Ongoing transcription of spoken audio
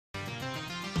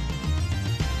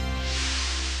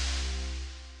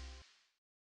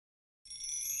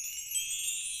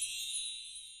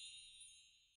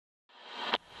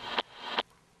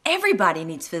Everybody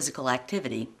needs physical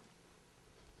activity.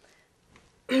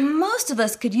 Most of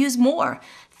us could use more.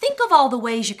 Think of all the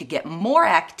ways you could get more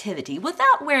activity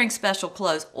without wearing special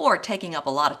clothes or taking up a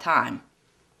lot of time.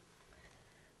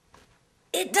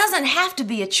 It doesn't have to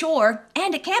be a chore,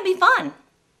 and it can be fun.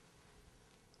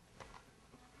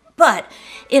 But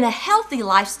in a healthy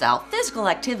lifestyle, physical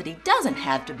activity doesn't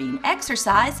have to be an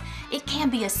exercise. It can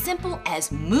be as simple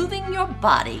as moving your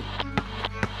body.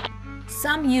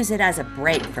 Some use it as a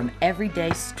break from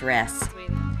everyday stress.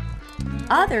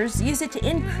 Others use it to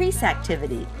increase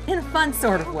activity in a fun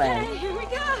sort of way. Okay, here we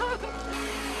go.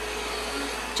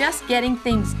 Just getting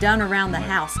things done around the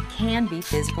house can be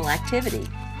physical activity.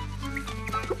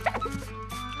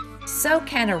 So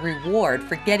can a reward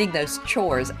for getting those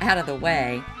chores out of the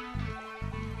way.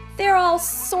 There are all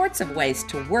sorts of ways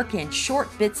to work in short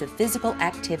bits of physical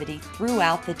activity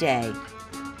throughout the day.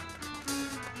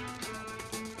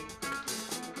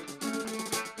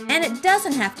 And it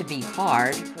doesn't have to be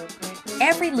hard.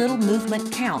 Every little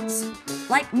movement counts,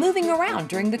 like moving around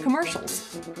during the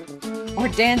commercials, or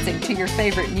dancing to your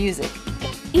favorite music,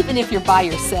 even if you're by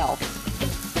yourself.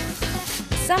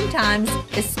 Sometimes,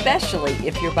 especially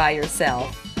if you're by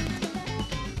yourself.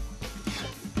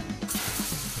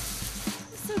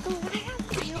 So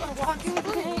glad you are walking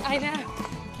with me. I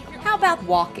know. How about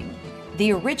walking?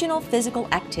 The original physical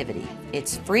activity.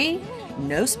 It's free,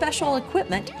 no special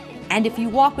equipment, and if you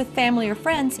walk with family or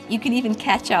friends, you can even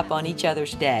catch up on each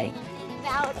other's day.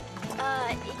 Without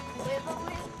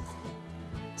equivalent.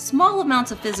 Small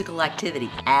amounts of physical activity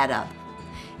add up.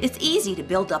 It's easy to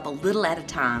build up a little at a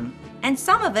time, and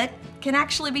some of it can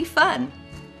actually be fun.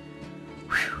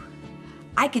 Whew.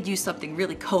 I could use something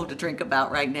really cold to drink about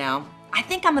right now. I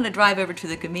think I'm gonna drive over to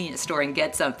the convenience store and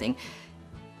get something.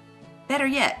 Better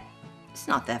yet, it's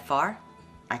not that far.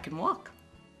 I can walk.